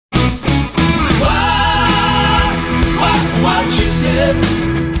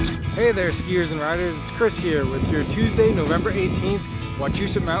Hey there skiers and riders, it's Chris here with your Tuesday, November 18th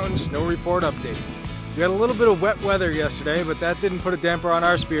Wachusett Mountain Snow Report update. We had a little bit of wet weather yesterday, but that didn't put a damper on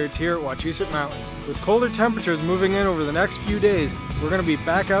our spirits here at Wachusett Mountain. With colder temperatures moving in over the next few days, we're going to be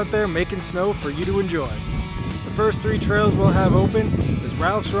back out there making snow for you to enjoy. The first 3 trails we'll have open is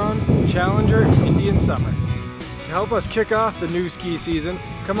Ralph's Run, Challenger, and Indian Summer. To help us kick off the new ski season,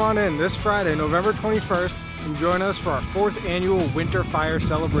 come on in this Friday, November 21st, and join us for our 4th annual Winter Fire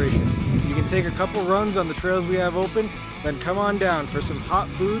celebration. You can take a couple runs on the trails we have open, then come on down for some hot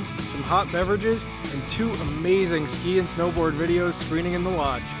food, some hot beverages, and 2 amazing ski and snowboard videos screening in the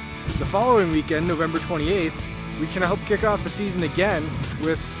lodge. The following weekend, November 28th, we can help kick off the season again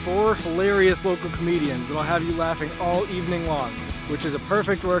with 4 hilarious local comedians that'll have you laughing all evening long, which is a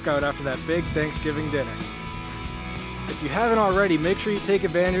perfect workout after that big Thanksgiving dinner. If you haven't already, make sure you take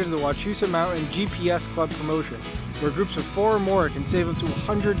advantage of the Wachusett Mountain GPS Club promotion, where groups of 4 or more can save up to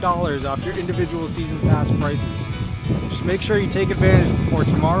 $100 off your individual season pass prices. Just make sure you take advantage before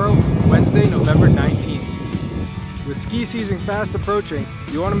tomorrow, Wednesday, November 19th. With ski season fast approaching,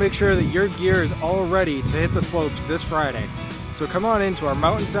 you want to make sure that your gear is all ready to hit the slopes this Friday. So come on into our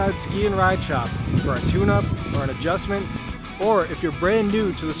Mountainside Ski and Ride shop for a tune-up or an adjustment. Or if you're brand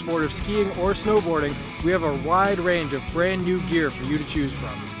new to the sport of skiing or snowboarding, we have a wide range of brand new gear for you to choose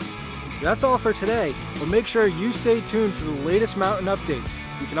from. That's all for today, but make sure you stay tuned to the latest mountain updates.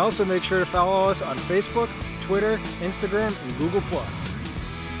 You can also make sure to follow us on Facebook, Twitter, Instagram, and Google+.